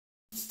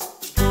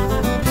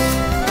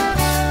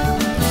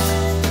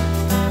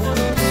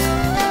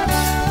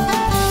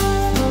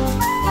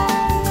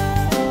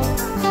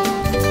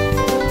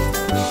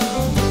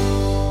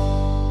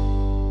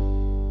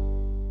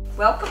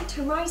Welcome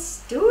to my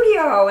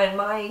studio and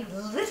my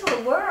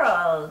little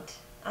world.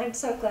 I'm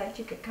so glad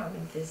you could come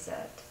and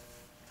visit.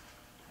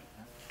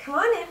 Come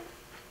on in.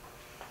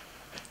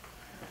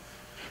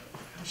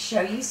 I'll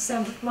show you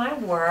some of my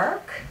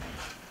work.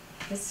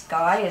 This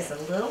guy is a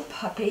little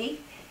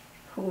puppy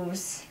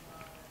who's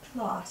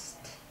lost.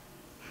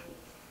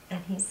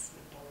 And he's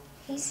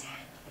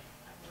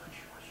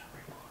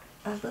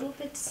a little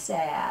bit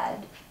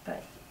sad,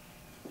 but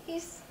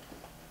he's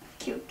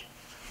cute.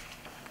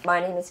 My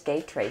name is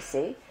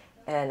Tracy,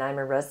 and I'm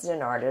a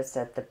resident artist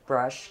at the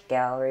Brush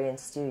Gallery and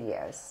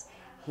Studios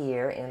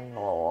here in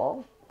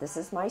Lowell. This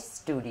is my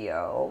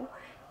studio,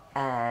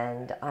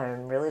 and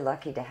I'm really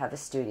lucky to have a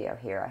studio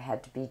here. I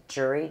had to be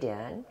juried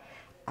in,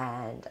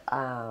 and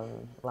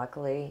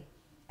luckily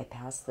I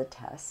passed the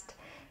test.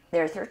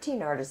 There are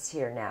 13 artists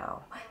here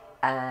now,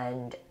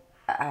 and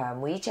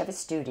we each have a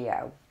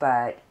studio,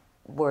 but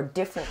we're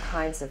different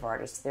kinds of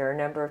artists. There are a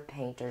number of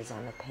painters.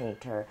 I'm a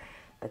painter,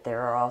 but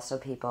there are also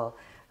people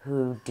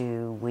who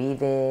do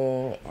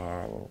weaving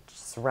and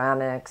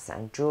ceramics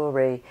and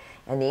jewelry,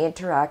 and the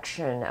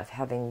interaction of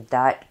having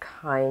that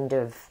kind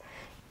of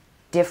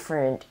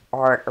different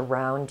art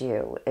around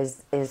you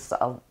is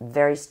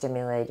very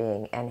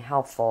stimulating and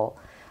helpful.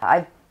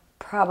 I've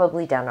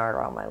probably done art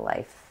all my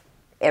life.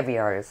 Every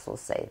artist will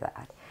say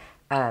that.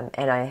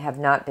 And I have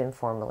not been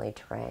formally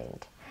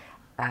trained.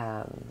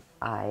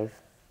 I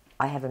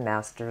have a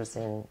master's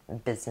in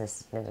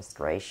business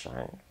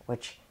administration,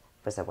 which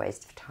was a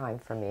waste of time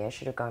for me. I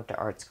should have gone to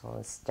art school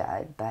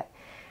instead, but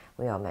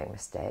we all make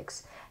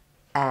mistakes.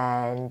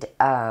 And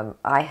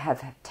I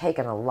have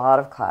taken a lot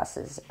of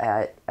classes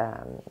at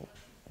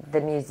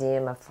the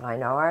Museum of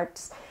Fine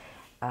Arts,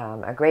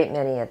 a great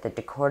many at the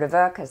De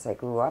Cordova, because I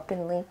grew up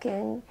in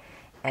Lincoln,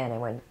 and I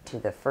went to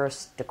the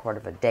first De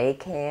Cordova day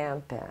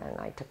camp, and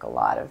I took a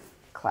lot of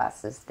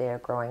classes there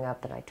growing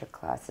up, and I took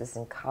classes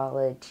in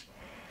college.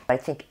 I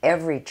think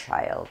every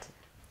child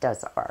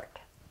does art,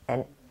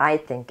 and I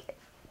think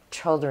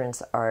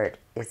children's art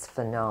is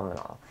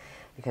phenomenal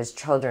because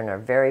children are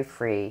very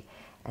free,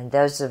 and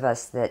those of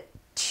us that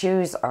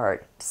choose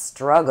art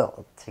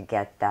struggle to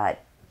get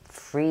that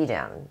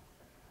freedom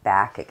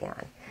back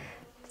again.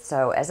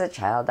 So as a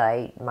child,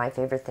 my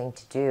favorite thing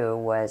to do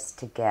was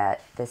to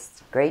get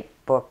this great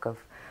book of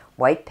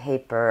white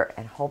paper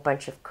and a whole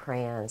bunch of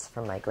crayons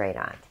from my great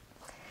aunt.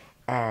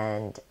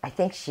 And I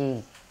think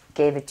she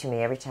gave it to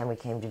me every time we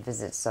came to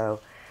visit, so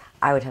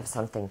I would have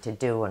something to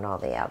do when all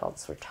the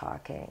adults were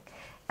talking.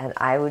 And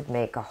I would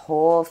make a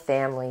whole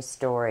family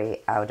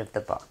story out of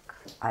the book.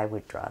 I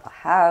would draw the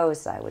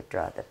house, I would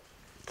draw the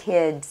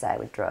kids, I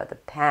would draw the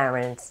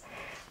parents,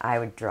 I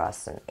would draw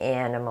some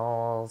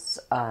animals,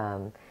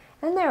 and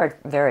they were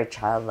very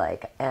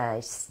childlike. And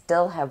I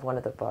still have one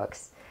of the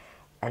books.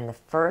 And the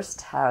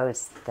first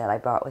house that I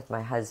bought with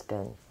my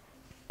husband,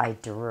 I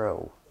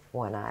drew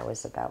when I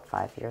was about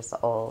 5 years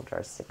old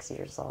or 6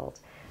 years old.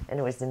 And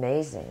it was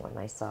amazing when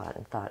I saw it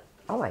and thought,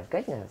 oh my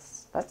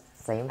goodness, that's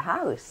the same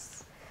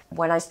house.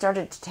 When I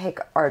started to take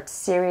art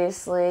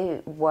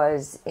seriously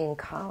was in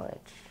college.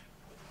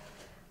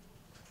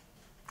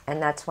 And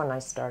that's when I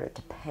started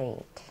to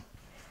paint.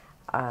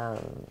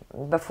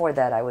 Before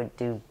that I would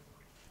do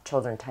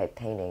children type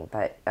painting,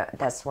 but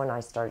that's when I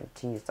started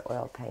to use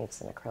oil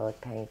paints and acrylic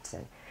paints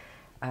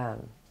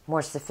and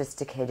more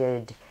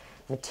sophisticated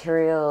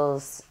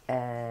materials,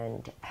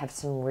 and have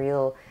some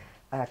real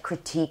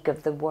critique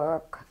of the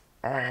work,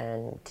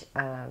 and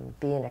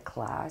be in a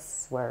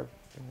class where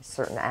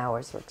certain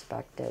hours were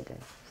expected.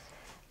 And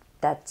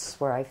that's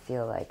where I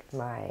feel like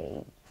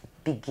my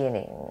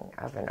beginning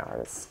of an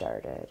artist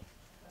started.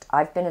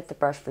 I've been at the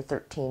brush for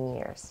 13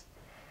 years,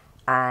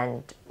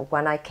 and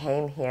when I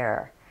came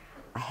here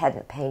I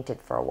hadn't painted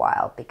for a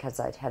while because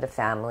I'd had a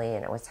family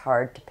and it was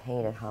hard to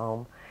paint at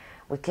home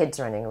with kids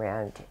running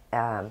around.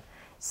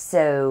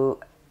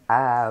 So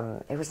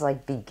it was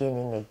like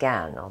beginning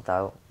again,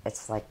 although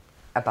it's like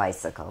a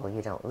bicycle,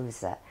 you don't lose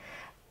that.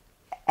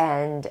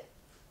 And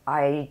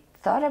I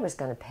thought I was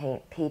going to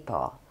paint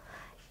people,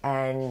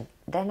 and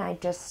then I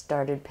just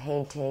started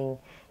painting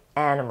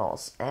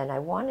animals, and I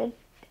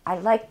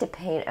like to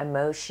paint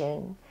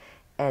emotion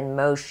and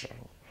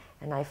motion,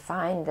 and I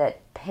find that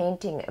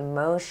painting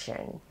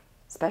emotion,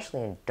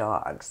 especially in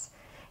dogs,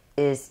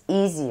 is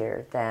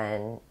easier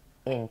than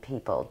in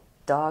people.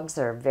 Dogs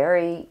are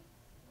very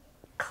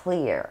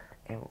clear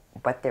in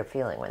what they're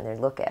feeling when they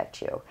look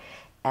at you,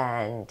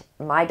 and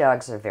my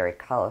dogs are very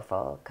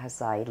colorful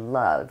because I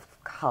love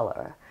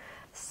color.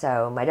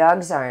 So my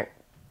dogs aren't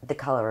the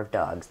color of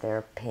dogs.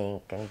 They're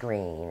pink and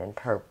green and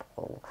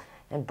purple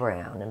and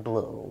brown and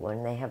blue,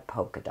 and they have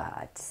polka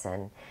dots.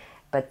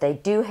 But they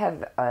do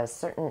have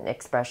certain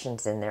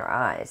expressions in their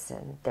eyes,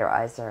 and their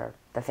eyes are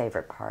the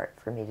favorite part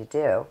for me to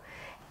do,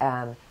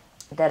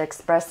 that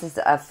expresses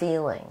a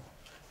feeling.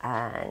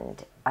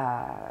 And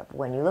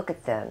when you look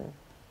at them,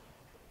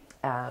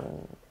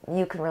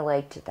 you can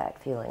relate to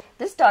that feeling.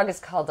 This dog is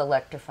called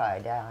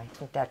Electrified. I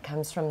think that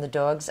comes from the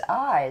dog's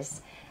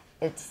eyes.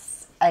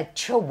 It's a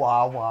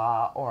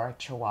Chihuahua or a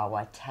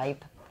Chihuahua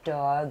type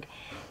dog,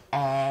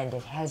 and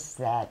it has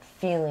that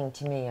feeling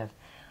to me of,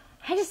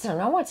 I just don't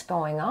know what's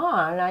going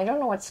on. I don't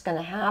know what's going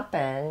to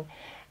happen,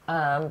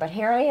 but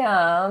here I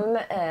am,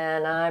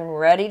 and I'm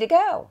ready to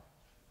go.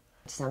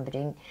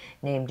 Somebody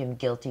named him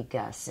Guilty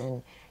Gus,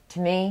 and to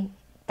me,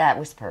 that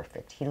was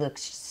perfect. He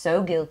looks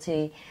so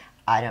guilty.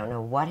 I don't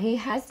know what he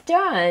has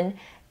done,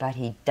 but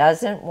he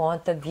doesn't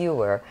want the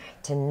viewer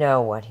to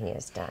know what he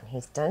has done.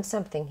 He's done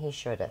something he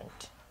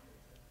shouldn't.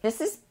 This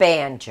is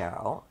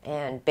Banjo,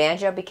 and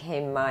Banjo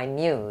became my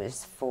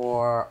muse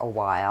for a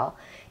while.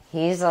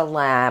 He's a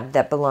lab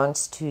that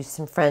belongs to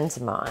some friends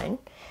of mine,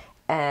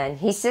 and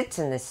he sits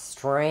in this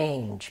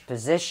strange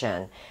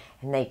position.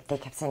 And they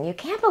kept saying, you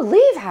can't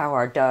believe how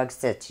our dog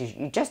sits.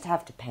 You just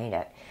have to paint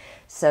it.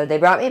 So they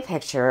brought me a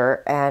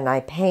picture, and I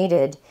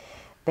painted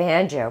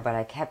Banjo, but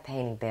I kept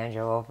painting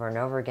Banjo over and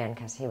over again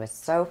because he was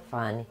so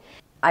fun.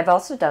 I've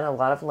also done a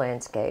lot of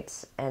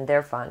landscapes, and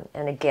they're fun.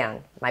 And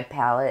again, my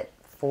palette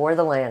for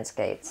the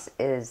landscapes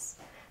is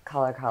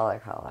color, color,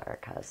 color,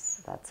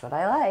 because that's what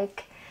I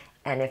like.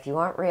 And if you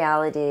want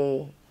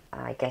reality,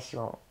 I guess you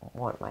won't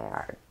want my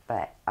art.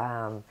 But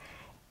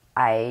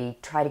I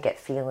try to get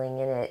feeling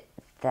in it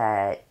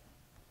that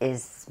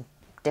is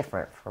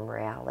different from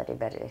reality,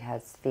 but it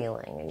has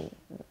feeling.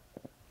 And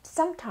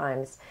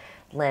sometimes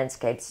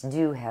landscapes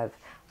do have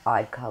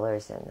odd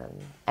colors in them.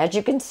 As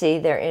you can see,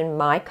 they're in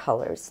my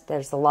colors.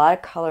 There's a lot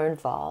of color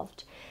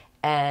involved,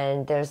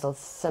 and there's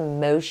some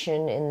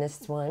motion in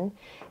this one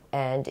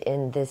and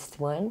in this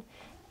one.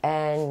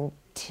 And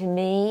to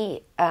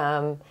me,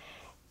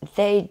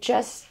 they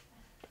just,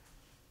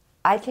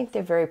 I think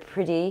they're very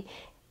pretty.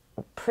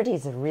 Pretty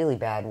is a really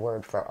bad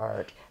word for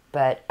art,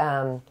 but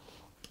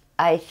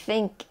I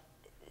think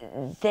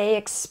they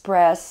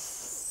express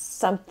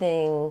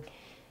something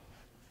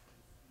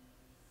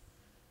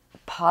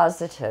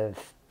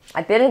positive.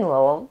 I've been in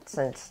Lowell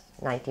since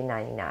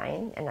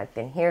 1999, and I've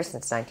been here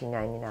since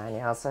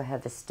 1999. I also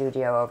have the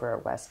studio over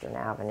at Western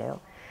Avenue,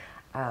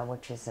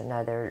 which is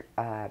another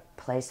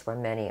place where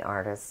many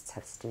artists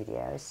have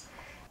studios.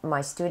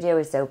 My studio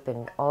is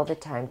open all the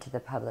time to the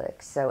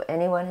public, so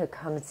anyone who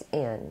comes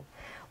in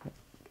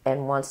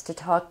and wants to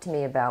talk to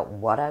me about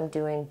what I'm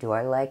doing, do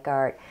I like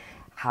art,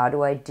 how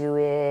do I do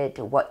it,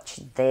 what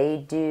should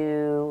they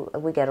do.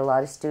 We get a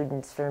lot of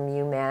students from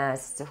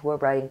UMass who are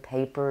writing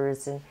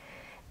papers, and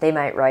they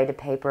might write a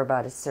paper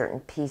about a certain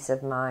piece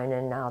of mine,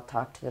 and I'll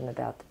talk to them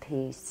about the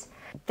piece.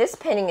 This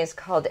painting is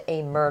called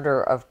A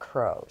Murder of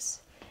Crows,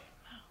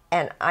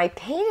 and I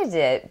painted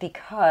it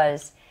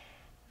because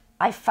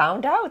I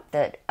found out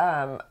that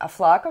a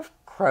flock of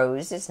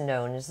crows is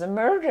known as a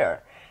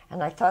murder.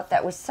 And I thought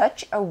that was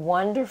such a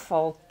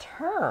wonderful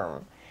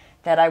term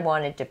that I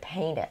wanted to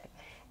paint it.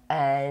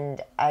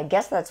 And I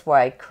guess that's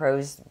why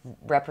crows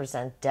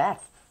represent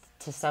death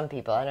to some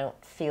people. I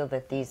don't feel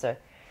that these are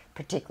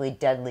particularly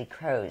deadly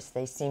crows.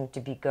 They seem to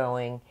be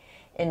going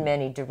in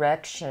many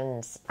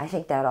directions. I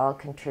think that all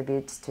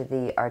contributes to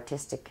the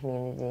artistic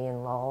community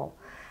in Lowell.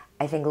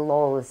 I think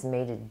Lowell has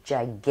made a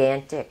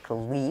gigantic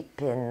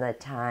leap in the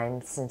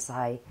time since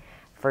I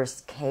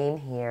first came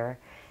here,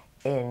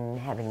 in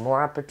having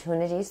more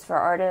opportunities for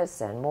artists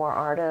and more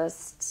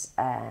artists,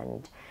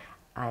 and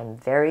I'm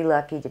very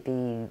lucky to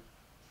be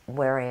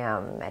where I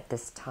am at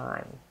this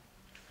time.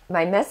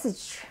 My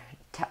message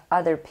to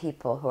other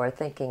people who are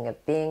thinking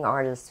of being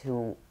artists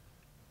who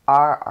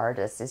are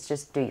artists is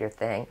just do your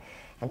thing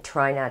and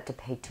try not to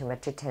pay too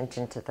much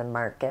attention to the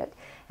market,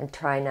 and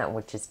try not,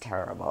 which is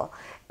terrible,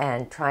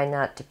 and try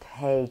not to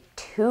pay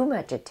too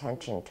much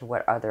attention to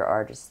what other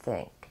artists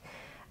think.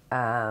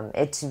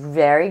 It's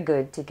very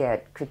good to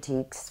get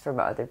critiques from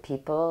other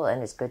people,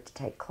 and it's good to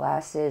take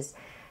classes,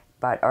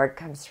 but art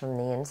comes from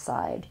the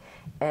inside.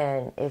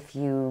 And if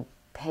you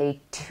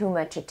pay too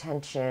much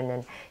attention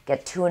and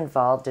get too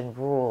involved in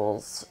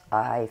rules,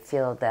 I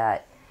feel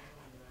that,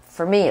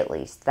 for me at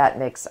least, that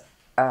makes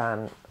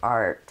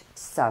art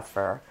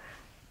suffer.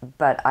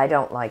 But I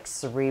don't like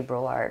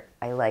cerebral art.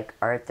 I like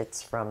art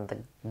that's from the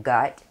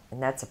gut,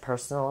 and that's a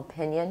personal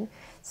opinion.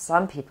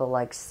 Some people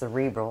like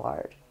cerebral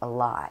art a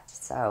lot.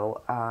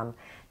 So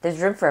there's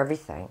room for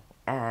everything,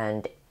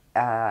 and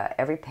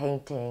every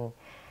painting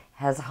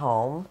has a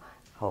home,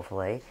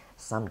 hopefully,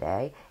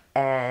 someday,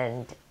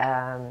 and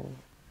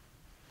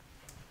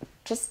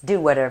just do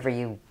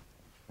whatever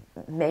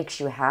makes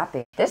you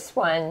happy. This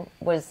one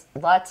was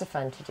lots of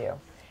fun to do.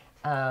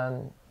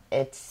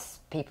 It's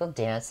people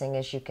dancing,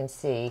 as you can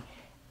see.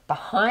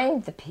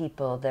 Behind the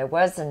people, there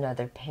was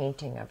another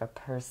painting of a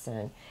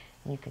person.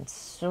 You can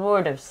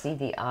sort of see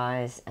the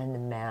eyes and the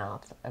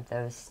mouth of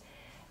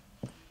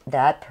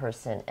that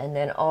person. And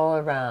then all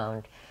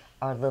around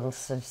are little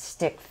sort of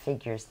stick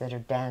figures that are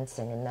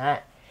dancing. And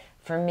that,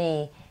 for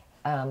me,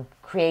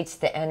 creates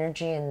the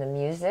energy and the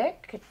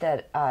music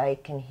that I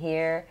can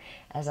hear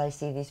as I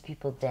see these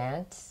people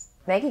dance.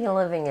 Making a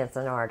living as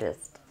an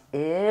artist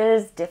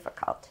is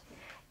difficult.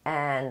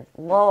 And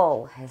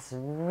Lowell has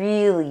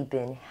really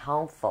been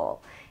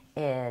helpful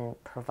in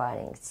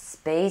providing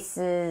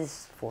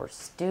spaces for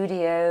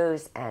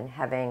studios and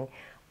having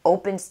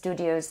open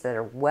studios that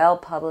are well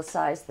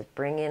publicized, that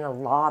bring in a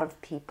lot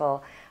of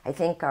people. I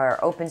think our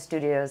open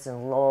studios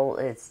in Lowell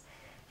is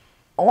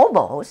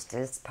almost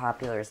as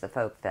popular as the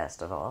Folk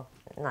Festival.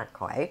 Not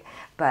quite,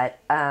 but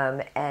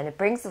and it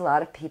brings a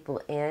lot of people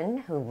in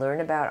who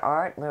learn about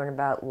art, learn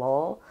about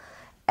Lowell,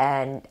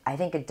 and I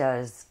think it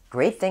does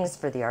great things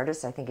for the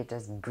artists. I think it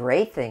does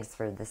great things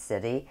for the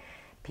city.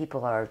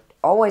 People are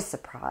always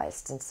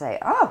surprised and say,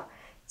 "Oh,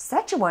 it's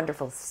such a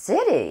wonderful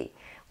city.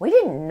 We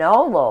didn't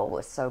know Lowell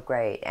was so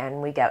great,"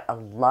 and we get a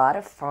lot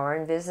of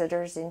foreign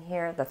visitors in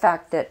here. The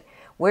fact that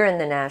we're in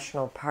the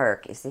national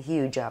park is a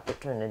huge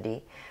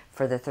opportunity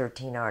for the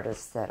 13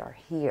 artists that are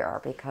here,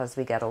 because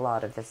we get a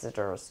lot of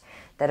visitors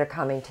that are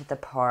coming to the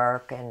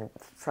park and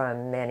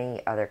from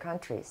many other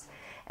countries.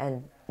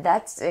 And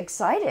that's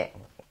exciting.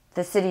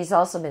 The city's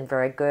also been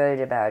very good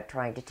about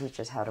trying to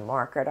teach us how to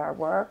market our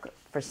work.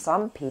 For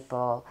some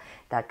people,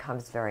 that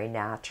comes very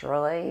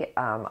naturally.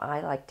 I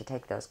like to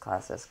take those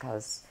classes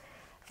because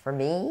for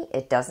me,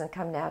 it doesn't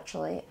come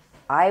naturally.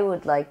 I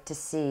would like to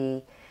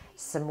see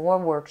some more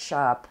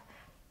workshops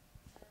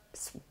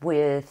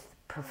with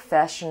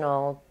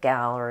professional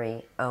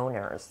gallery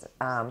owners,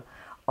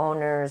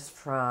 owners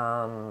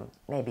from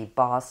maybe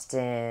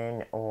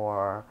Boston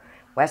or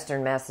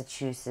Western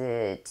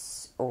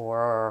Massachusetts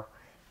or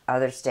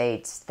other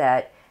states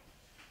that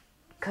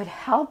could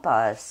help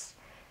us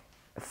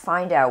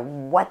find out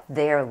what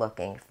they're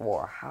looking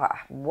for,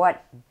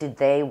 what did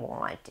they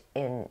want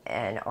in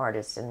an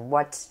artist, and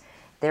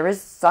there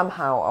is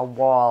somehow a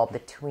wall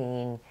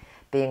between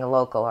being a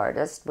local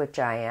artist, which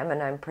I am,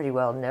 and I'm pretty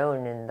well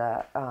known in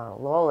the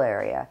Lowell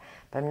area,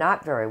 but I'm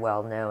not very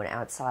well known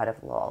outside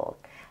of Lowell.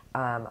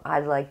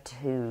 I'd like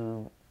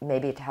to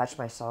maybe attach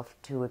myself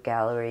to a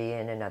gallery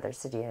in another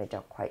city, and I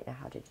don't quite know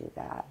how to do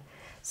that.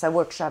 So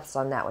workshops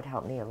on that would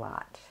help me a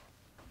lot.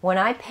 When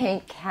I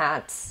paint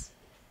cats,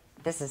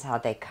 this is how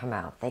they come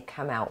out. They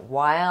come out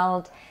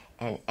wild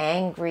and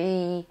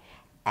angry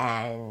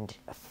and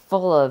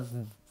full of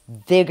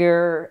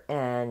vigor,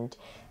 and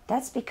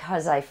that's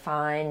because I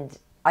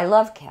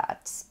love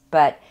cats,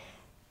 but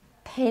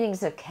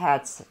paintings of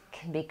cats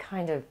can be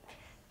kind of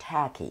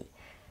tacky.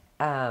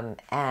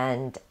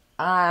 And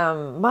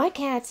my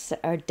cats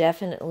are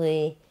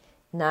definitely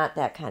not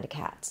that kind of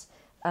cats.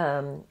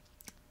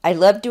 I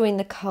love doing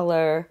the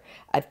color.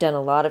 I've done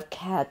a lot of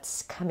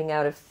cats coming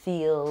out of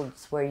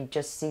fields where you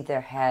just see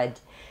their head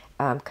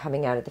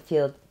coming out of the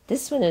field.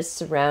 This one is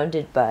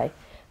surrounded by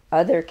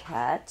other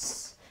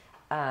cats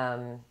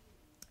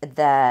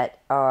that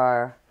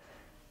are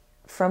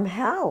from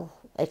hell.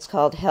 It's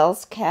called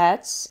Hell's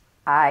Cats.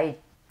 I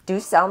do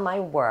sell my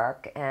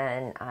work,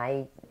 and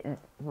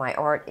my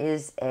art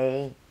is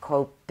a,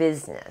 quote,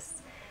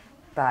 business.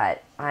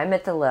 But I'm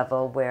at the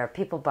level where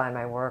people buy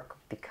my work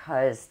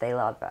because they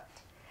love it.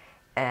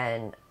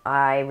 And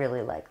I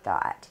really like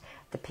that.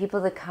 The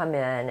people that come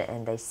in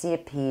and they see a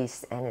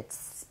piece and it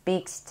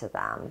speaks to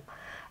them,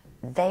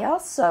 they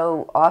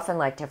also often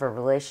like to have a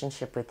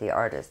relationship with the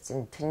artist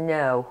and to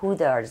know who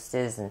the artist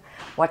is and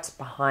what's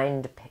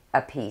behind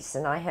a piece.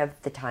 And I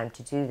have the time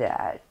to do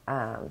that,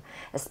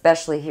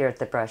 especially here at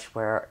the Brush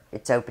where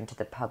it's open to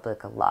the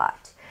public a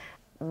lot.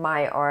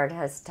 My art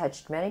has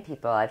touched many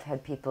people. I've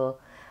had people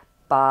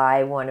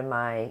buy one of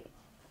my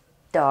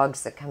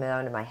dogs that come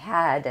out of my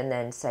head and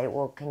then say,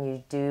 well, can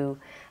you do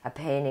a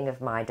painting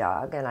of my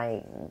dog? And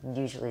I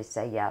usually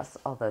say yes,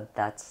 although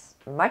that's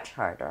much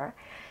harder.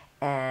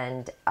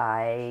 And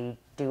I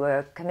do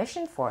a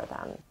commission for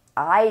them.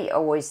 I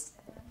always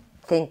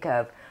think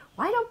of,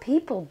 why don't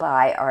people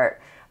buy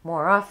art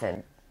more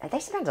often? They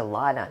spend a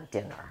lot on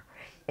dinner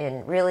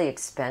in really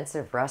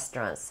expensive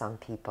restaurants, some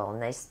people,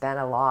 and they spend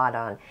a lot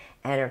on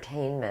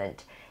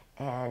entertainment.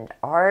 And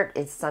art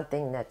is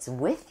something that's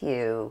with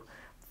you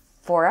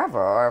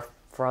forever or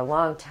for a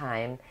long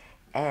time,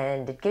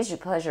 and it gives you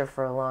pleasure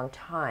for a long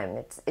time.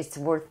 It's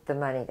worth the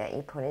money that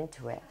you put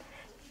into it.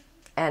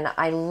 And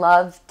I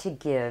love to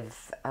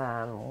give,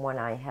 when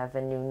I have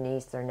a new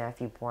niece or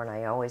nephew born,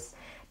 I always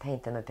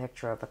paint them a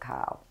picture of a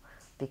cow,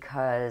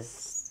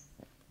 because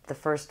the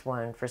first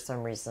one, for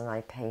some reason,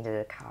 I painted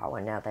a cow,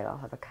 and now they all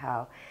have a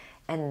cow.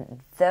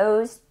 And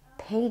those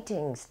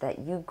paintings that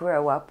you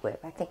grow up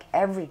with, I think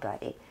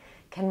everybody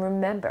can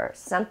remember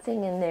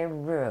something in their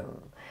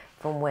room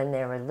from when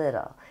they were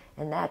little.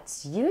 And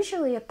that's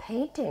usually a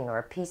painting or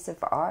a piece of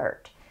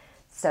art.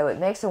 So it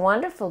makes a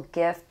wonderful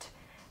gift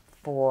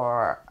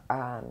for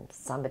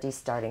somebody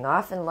starting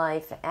off in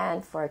life,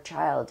 and for a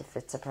child if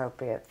it's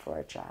appropriate for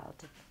a child.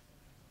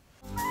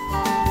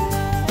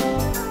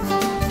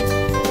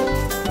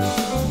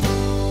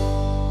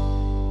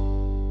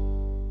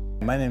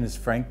 My name is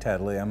Frank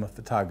Tadley. I'm a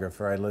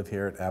photographer. I live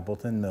here at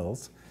Appleton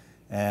Mills,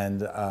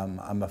 and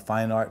I'm a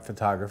fine art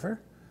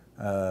photographer.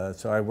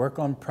 So I work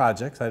on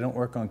projects. I don't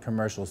work on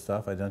commercial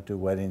stuff. I don't do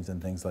weddings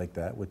and things like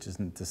that, which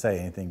isn't to say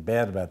anything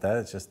bad about that.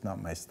 It's just not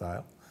my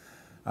style.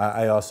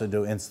 I also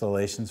do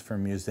installations for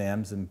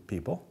museums and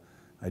people.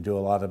 I do a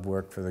lot of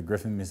work for the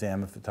Griffin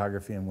Museum of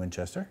Photography in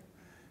Winchester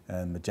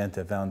and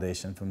Magenta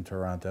Foundation from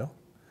Toronto.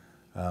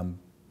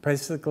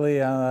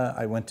 Basically,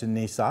 I went to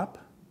NESOP,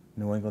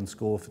 New England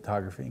School of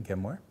Photography in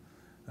Kenmore.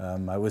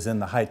 I was in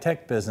the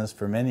high-tech business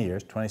for many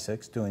years,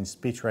 26, doing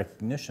speech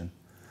recognition.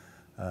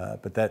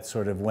 But that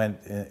sort of went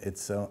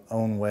its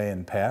own way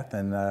and path,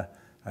 and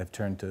I've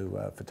turned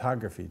to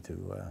photography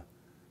to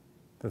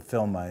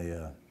fulfill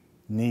my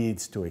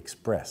needs to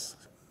express.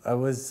 I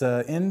was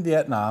in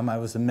Vietnam. I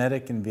was a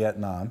medic in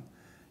Vietnam,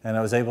 and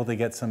I was able to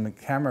get some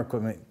camera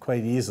equipment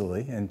quite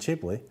easily and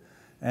cheaply.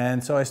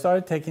 And so I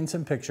started taking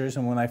some pictures,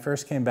 and when I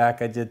first came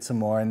back, I did some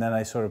more, and then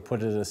I sort of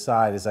put it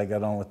aside as I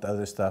got on with the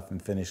other stuff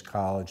and finished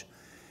college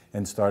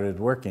and started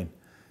working.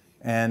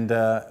 And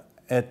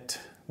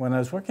when I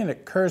was working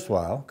at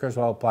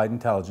Kurzweil Applied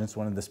Intelligence,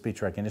 one of the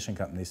speech recognition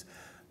companies,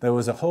 there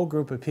was a whole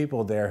group of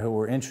people there who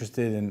were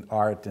interested in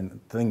art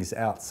and things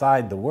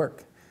outside the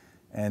work.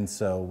 And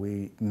so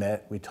we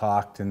met, we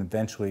talked, and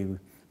eventually a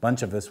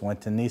bunch of us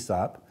went to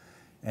NESOP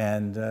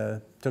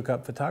and took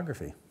up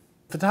photography.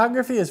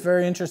 Photography is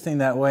very interesting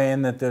that way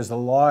in that there's a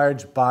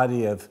large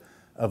body of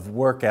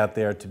work out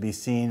there to be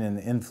seen and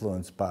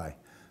influenced by.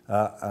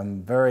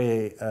 I'm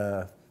very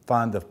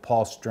fond of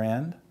Paul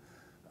Strand.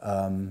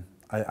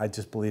 I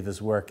just believe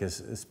his work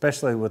is,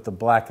 especially with the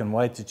black and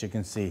white that you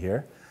can see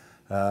here.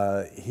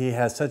 He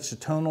has such a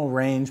tonal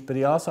range, but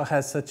he also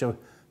has such a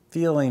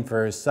feeling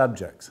for his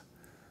subjects.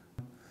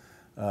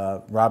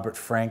 Robert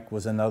Frank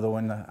was another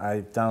one.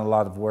 I've done a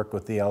lot of work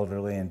with the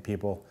elderly and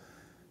people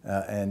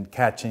and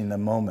catching the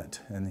moment.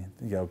 And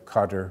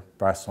Carter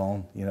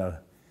Bresson,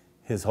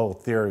 his whole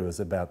theory was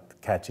about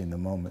catching the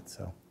moment.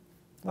 So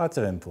lots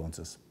of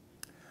influences.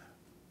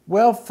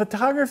 Well,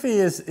 photography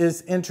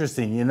is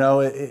interesting.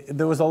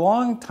 There was a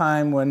long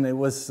time when it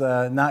was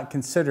not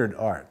considered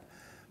art.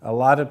 A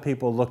lot of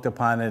people looked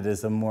upon it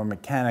as a more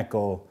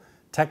mechanical,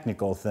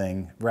 technical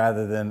thing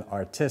rather than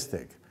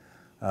artistic.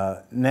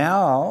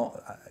 Now,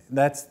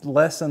 that's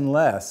less and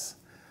less,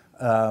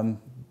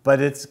 but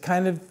it's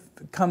kind of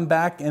come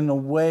back in a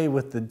way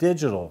with the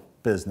digital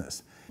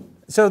business.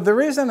 So the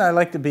reason I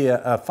like to be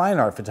a fine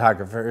art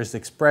photographer is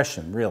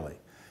expression, really.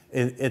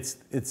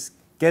 It's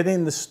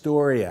getting the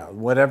story out.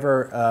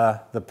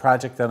 Whatever the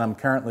project that I'm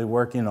currently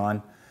working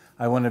on,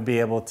 I want to be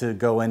able to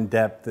go in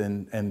depth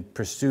and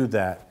pursue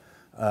that.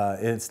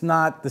 It's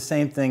not the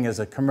same thing as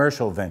a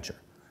commercial venture.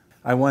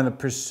 I want to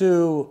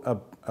pursue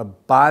a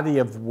body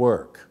of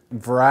work,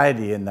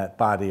 variety in that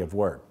body of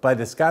work, but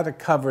it's got to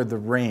cover the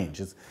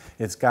range.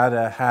 It's got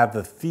to have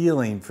the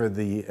feeling for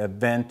the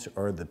event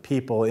or the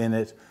people in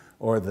it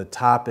or the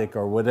topic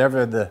or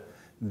whatever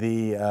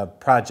the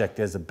project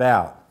is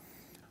about.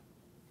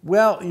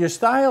 Well, your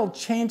style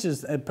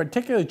changes,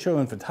 particularly true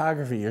in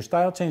photography, your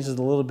style changes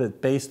a little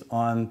bit based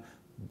on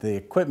the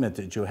equipment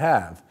that you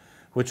have,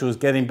 which was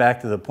getting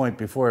back to the point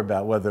before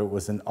about whether it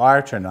was an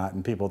art or not,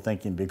 and people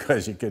thinking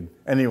because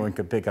anyone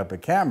could pick up a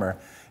camera.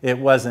 It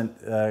wasn't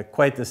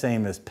quite the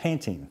same as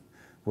painting,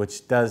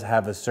 which does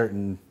have a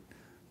certain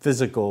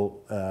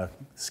physical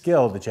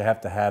skill that you have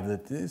to have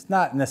that is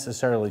not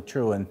necessarily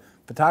true in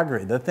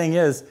photography. The thing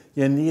is,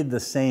 you need the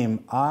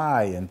same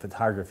eye in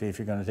photography if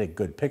you're going to take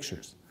good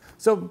pictures.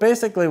 So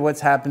basically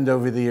what's happened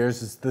over the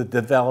years is the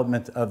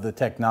development of the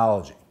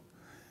technology.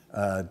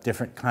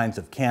 Different kinds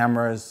of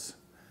cameras,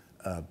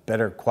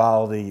 better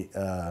quality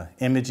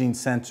imaging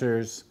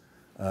sensors,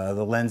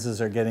 the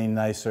lenses are getting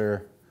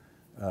nicer.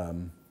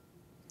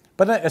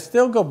 But I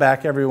still go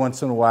back every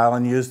once in a while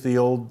and use the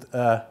old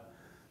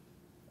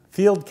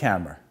field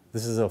camera.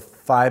 This is a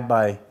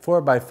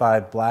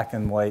 4x5 black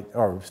and white,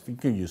 or you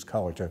could use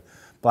color too,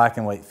 black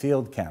and white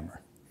field camera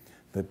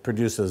that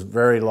produces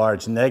very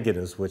large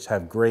negatives which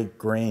have great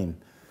grain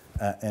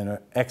and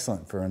are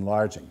excellent for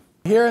enlarging.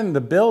 Here in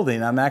the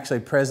building, I'm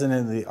actually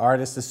president of the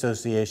Artists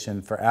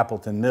Association for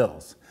Appleton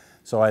Mills.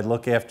 So I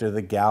look after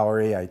the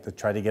gallery. I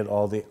try to get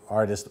all the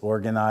artists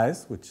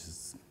organized, which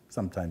is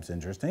sometimes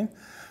interesting.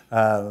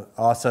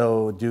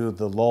 Also do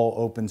the Lowell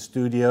Open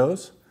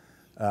Studios.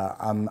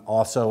 I'm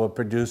also a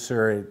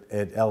producer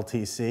at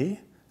LTC.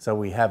 So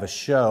we have a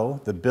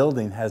show. The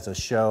building has a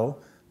show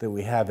that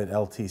we have at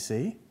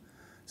LTC.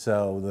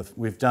 So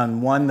we've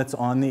done one that's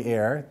on the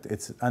air.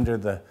 It's under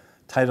the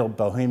title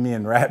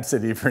Bohemian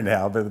Rhapsody for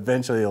now, but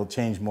eventually it'll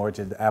change more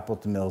to the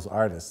Appleton Mills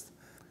Artists.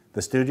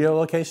 The studio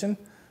location,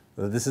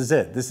 this is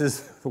it. This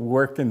is the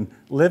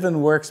live and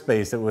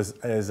workspace.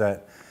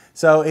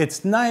 So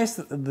it's nice.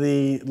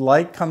 The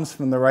light comes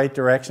from the right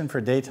direction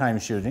for daytime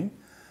shooting.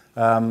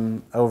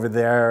 Over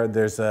there,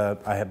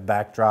 I have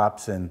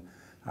backdrops, and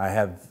I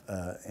have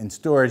in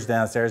storage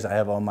downstairs. I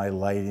have all my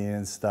lighting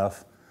and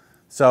stuff.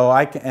 So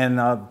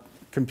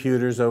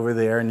computers over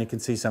there, and you can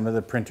see some of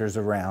the printers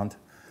around.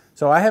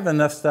 So I have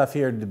enough stuff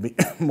here to be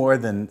more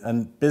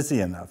than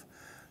busy enough.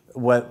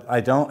 What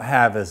I don't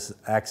have is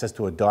access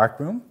to a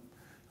dark room.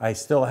 I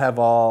still have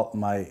all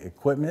my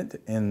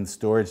equipment in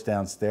storage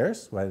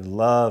downstairs. I'd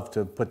love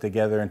to put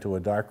together into a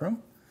dark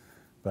room,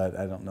 but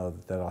I don't know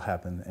that that'll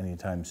happen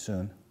anytime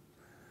soon.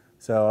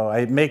 So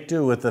I make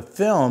do with the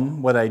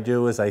film. What I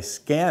do is I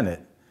scan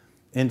it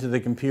into the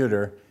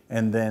computer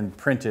and then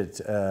print it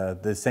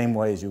the same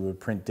way as you would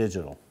print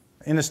digital.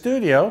 In the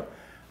studio,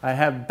 I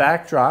have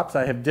backdrops.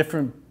 I have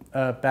different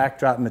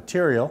backdrop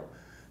material,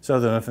 so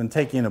that if I'm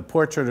taking a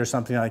portrait or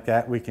something like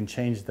that, we can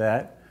change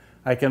that.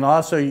 I can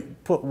also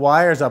put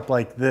wires up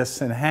like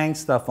this and hang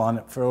stuff on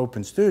it for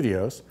open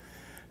studios.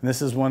 And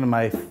this is one of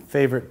my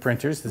favorite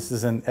printers. This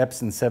is an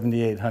Epson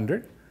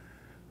 7800.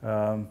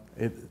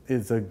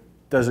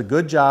 It does a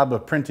good job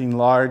of printing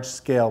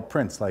large-scale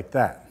prints like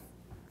that.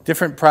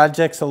 Different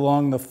projects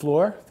along the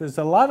floor. There's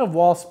a lot of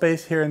wall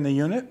space here in the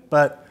unit,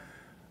 but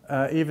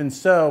even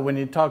so, when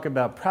you talk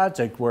about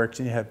project works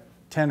and you have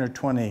 10 or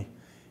 20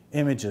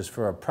 images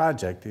for a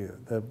project,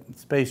 the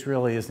space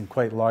really isn't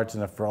quite large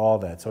enough for all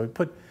that. So we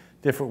put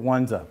different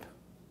ones up.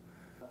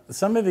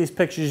 Some of these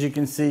pictures you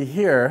can see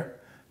here,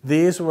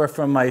 these were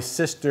from my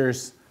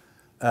sister's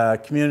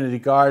community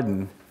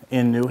garden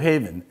in New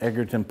Haven,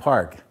 Egerton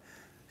Park.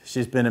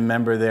 She's been a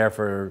member there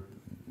for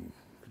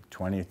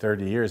 20,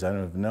 30 years, I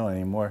don't even know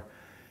anymore.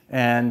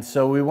 And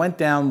so we went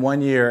down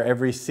one year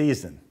every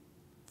season.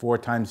 4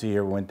 times a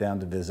year we went down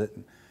to visit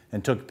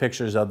and took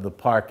pictures of the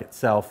park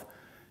itself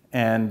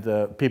and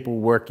people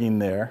working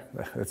there.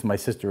 That's my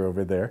sister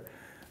over there.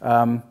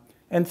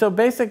 And so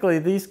basically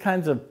these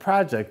kinds of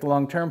projects,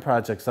 long-term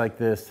projects like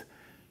this,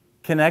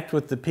 connect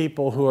with the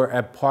people who are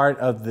a part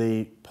of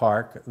the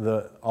park,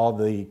 all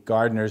the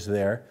gardeners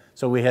there.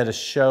 So we had a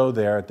show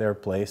there at their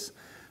place.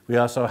 We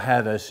also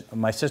had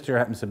my sister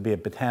happens to be a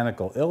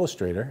botanical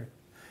illustrator,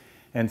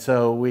 and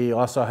so we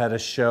also had a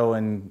show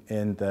in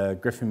the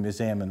Griffin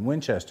Museum in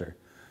Winchester,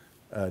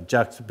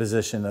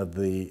 juxtaposition of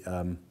the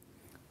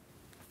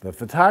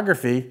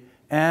photography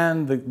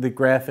and the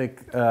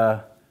graphic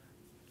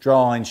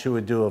drawings she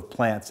would do of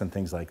plants and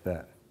things like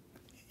that.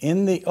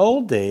 In the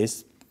old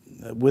days,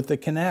 with the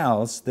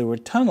canals, there were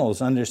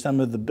tunnels under some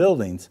of the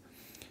buildings,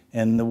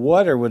 and the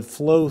water would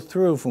flow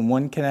through from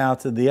one canal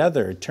to the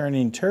other,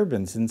 turning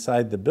turbines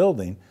inside the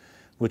building,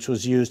 which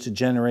was used to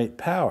generate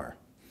power.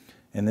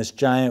 And this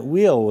giant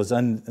wheel was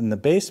in the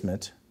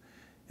basement,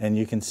 and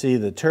you can see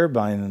the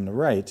turbine on the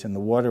right, and the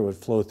water would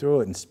flow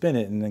through it and spin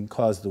it and then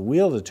cause the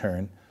wheel to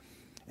turn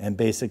and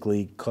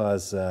basically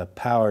cause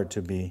power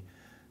to be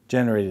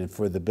generated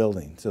for the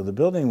building. So the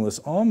building was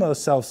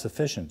almost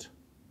self-sufficient.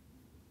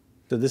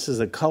 So this is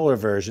a color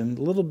version,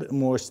 a little bit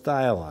more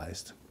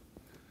stylized.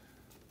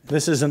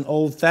 This is an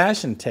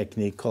old-fashioned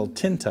technique called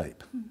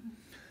tintype.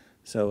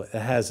 So it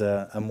has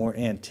a more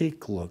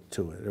antique look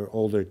to it, or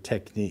older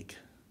technique,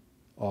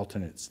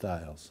 alternate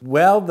styles.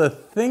 Well, the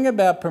thing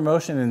about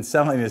promotion and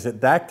selling is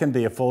that can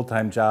be a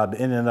full-time job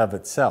in and of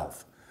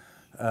itself.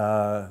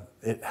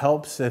 It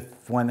helps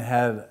if one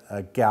had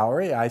a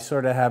gallery. I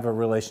sort of have a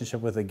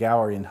relationship with a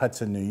gallery in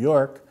Hudson, New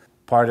York.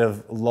 Part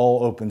of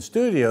Lowell Open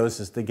Studios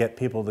is to get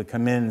people to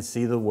come in and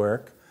see the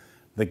work.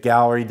 The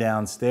gallery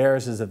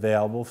downstairs is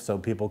available so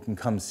people can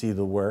come see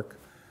the work.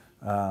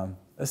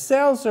 The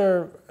sales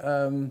are,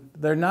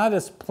 they're not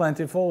as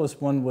plentiful as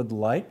one would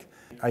like.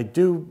 I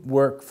do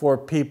work for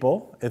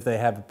people if they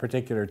have a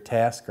particular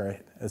task or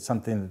it's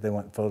something that they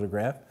want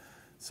photographed.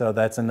 So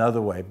that's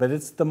another way. But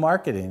it's the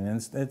marketing,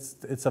 and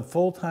it's a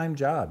full-time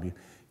job. You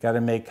got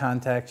to make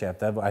contacts. You have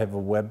to have, I have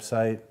a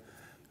website.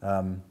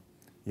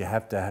 You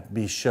have to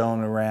be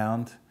shown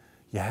around.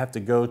 You have to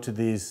go to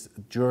these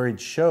juried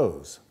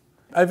shows.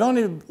 I've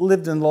only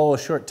lived in Lowell a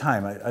short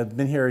time. I've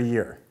been here a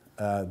year.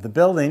 The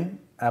building,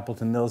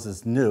 Appleton Mills,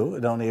 is new.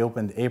 It only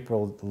opened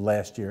April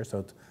last year, so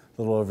it's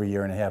a little over a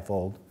year and a half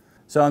old.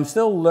 So I'm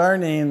still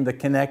learning the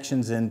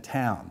connections in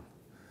town.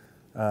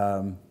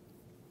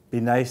 Be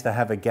nice to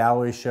have a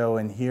gallery show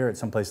in here at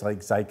some place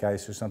like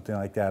Zeitgeist or something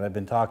like that. I've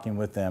been talking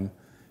with them,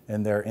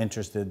 and they're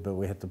interested, but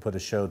we have to put a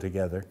show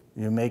together.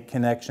 You make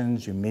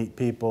connections, you meet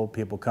people,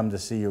 people come to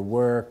see your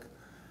work.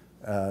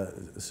 How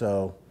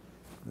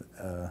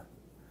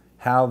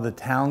the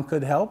town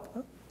could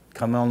help?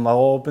 Come on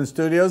Lowell Open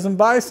Studios and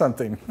buy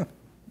something.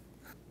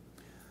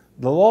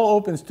 The Lowell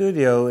Open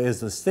Studio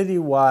is a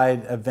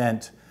citywide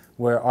event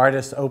where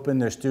artists open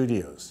their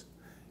studios.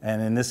 And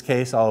in this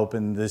case, I'll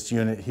open this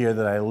unit here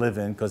that I live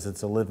in because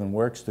it's a live and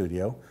work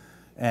studio.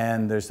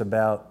 And there's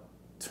about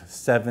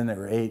 7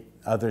 or 8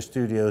 other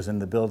studios in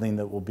the building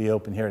that will be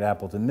open here at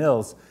Appleton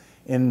Mills.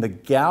 In the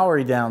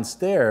gallery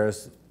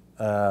downstairs,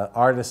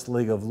 Artists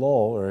League of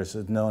Lowell, or as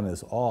it's known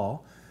as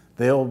ALL,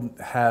 they'll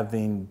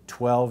having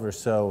 12 or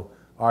so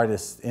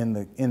artists in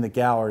the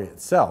gallery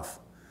itself.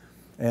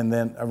 And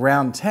then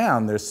around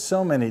town, there's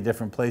so many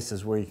different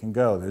places where you can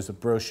go. There's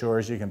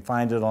brochures, you can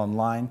find it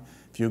online.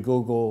 If you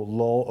Google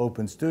Lowell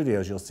Open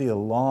Studios, you'll see a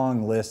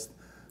long list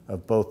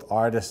of both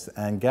artists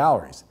and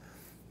galleries.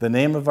 The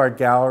name of our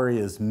gallery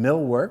is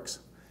Millworks,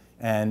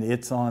 and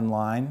it's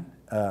online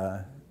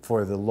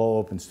for the Lowell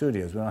Open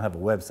Studios. We don't have a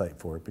website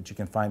for it, but you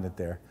can find it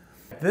there.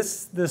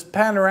 This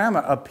panorama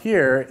up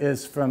here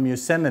is from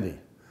Yosemite.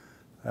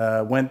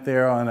 Went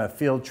there on a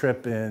field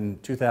trip in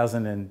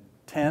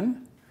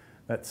 2010,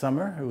 that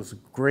summer. It was a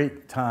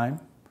great time.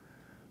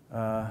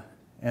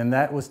 And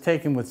that was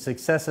taken with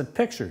successive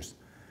pictures.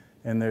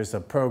 And there's a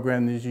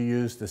program that you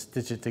use to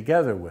stitch it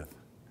together with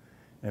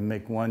and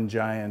make one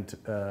giant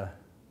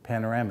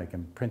panoramic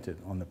and print it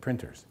on the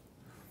printers.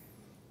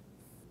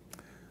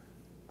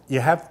 you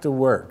have to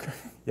work.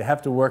 You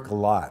have to work a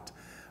lot.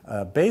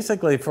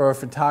 Basically, for a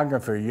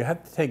photographer, you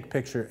have to take a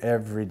picture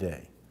every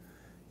day.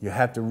 You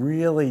have to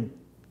really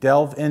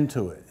delve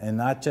into it and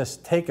not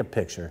just take a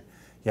picture.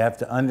 You have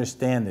to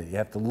understand it. You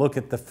have to look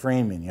at the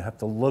framing. You have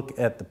to look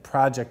at the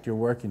project you're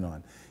working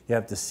on. You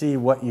have to see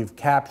what you've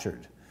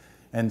captured.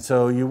 And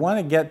so you want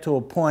to get to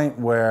a point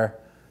where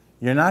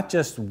you're not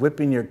just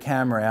whipping your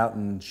camera out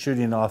and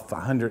shooting off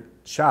 100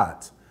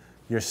 shots.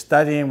 You're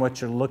studying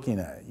what you're looking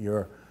at.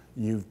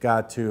 You've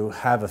got to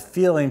have a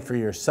feeling for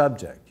your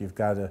subject. You've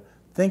got to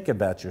think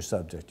about your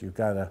subject. You've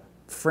got to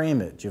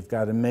frame it. You've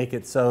got to make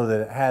it so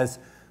that it has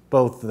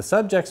both the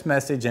subject's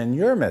message and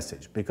your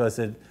message, because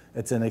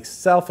it's an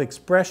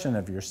self-expression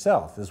of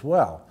yourself as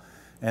well.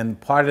 And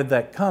part of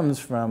that comes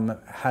from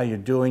how you're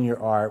doing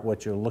your art,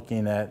 what you're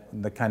looking at,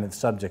 the kind of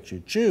subject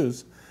you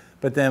choose.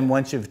 But then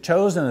once you've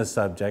chosen a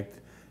subject,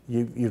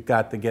 you've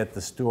got to get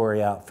the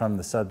story out from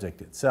the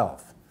subject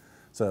itself.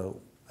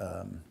 So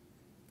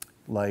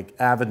like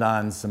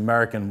Avedon's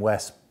American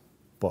West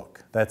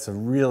book, that's a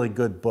really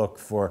good book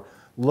for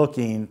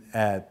looking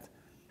at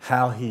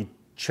how he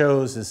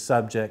chose his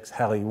subjects,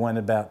 how he went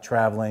about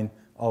traveling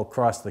all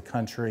across the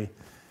country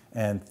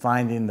and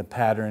finding the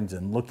patterns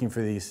and looking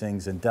for these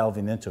things and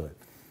delving into it.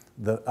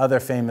 The other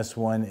famous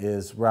one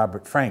is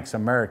Robert Frank's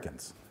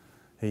Americans.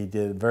 He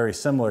did a very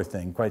similar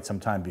thing quite some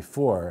time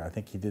before. I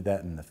think he did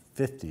that in the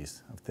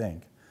 50s, I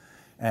think.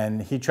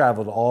 And he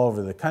traveled all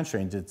over the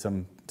country and did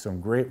some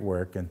great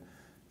work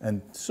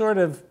and sort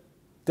of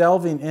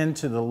delving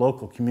into the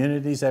local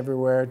communities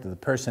everywhere, to the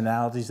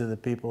personalities of the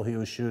people he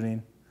was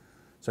shooting.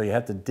 So you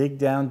have to dig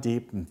down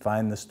deep and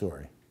find the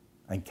story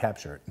and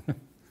capture it.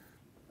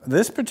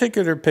 This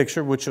particular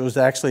picture, which was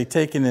actually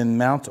taken in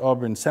Mount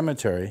Auburn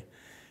Cemetery,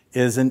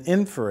 is an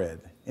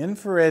infrared.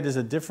 Infrared is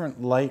a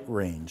different light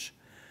range.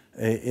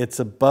 It's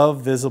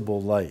above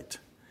visible light.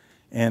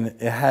 And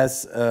it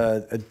has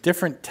a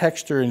different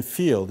texture and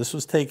feel. This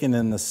was taken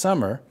in the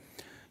summer,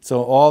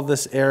 so all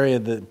this area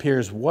that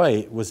appears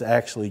white was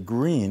actually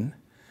green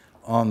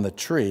on the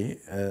tree,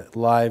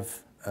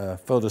 live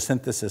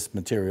photosynthesis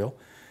material.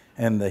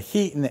 And the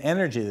heat and the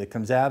energy that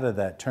comes out of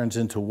that turns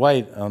into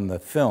white on the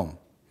film.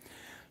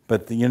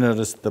 But you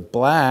notice the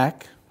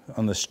black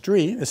on the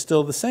street is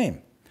still the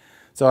same.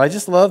 So I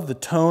just love the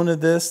tone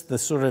of this, the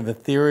sort of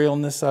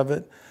etherealness of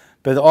it,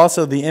 but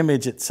also the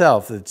image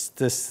itself. It's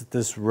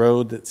this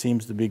road that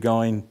seems to be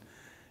going,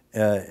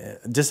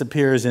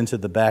 disappears into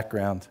the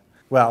background.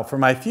 Well, for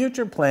my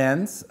future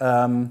plans,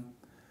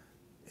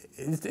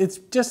 it's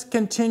just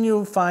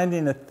continue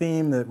finding a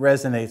theme that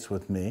resonates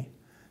with me,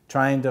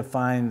 trying to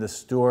find the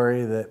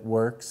story that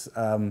works.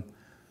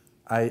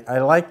 I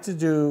like to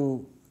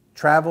do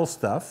travel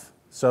stuff.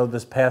 So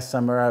this past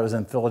summer I was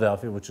in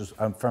Philadelphia,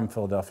 I'm from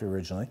Philadelphia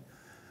originally.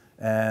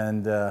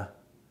 And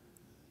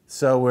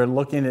so we're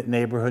looking at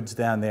neighborhoods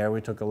down there.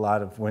 We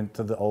went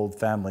to the old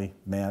family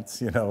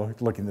manse,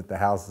 looking at the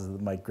houses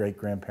that my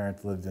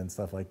great-grandparents lived in,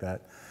 stuff like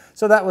that.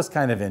 So that was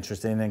kind of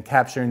interesting, and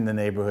capturing the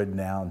neighborhood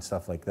now and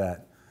stuff like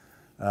that.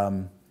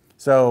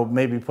 So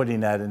maybe putting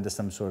that into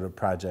some sort of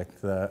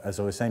project. As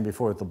I was saying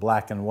before, with the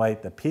black and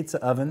white, the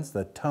pizza ovens,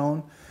 the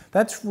tone,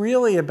 that's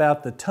really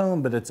about the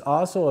tone, but it's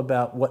also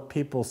about what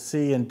people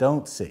see and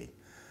don't see.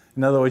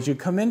 In other words, you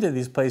come into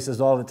these places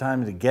all the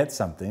time to get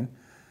something,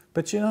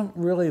 but you don't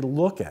really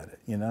look at it,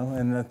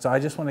 And so I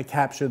just want to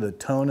capture the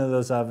tone of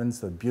those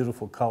ovens, the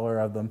beautiful color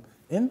of them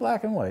in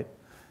black and white,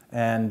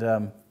 and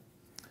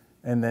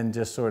then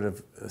just sort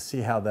of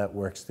see how that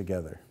works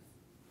together.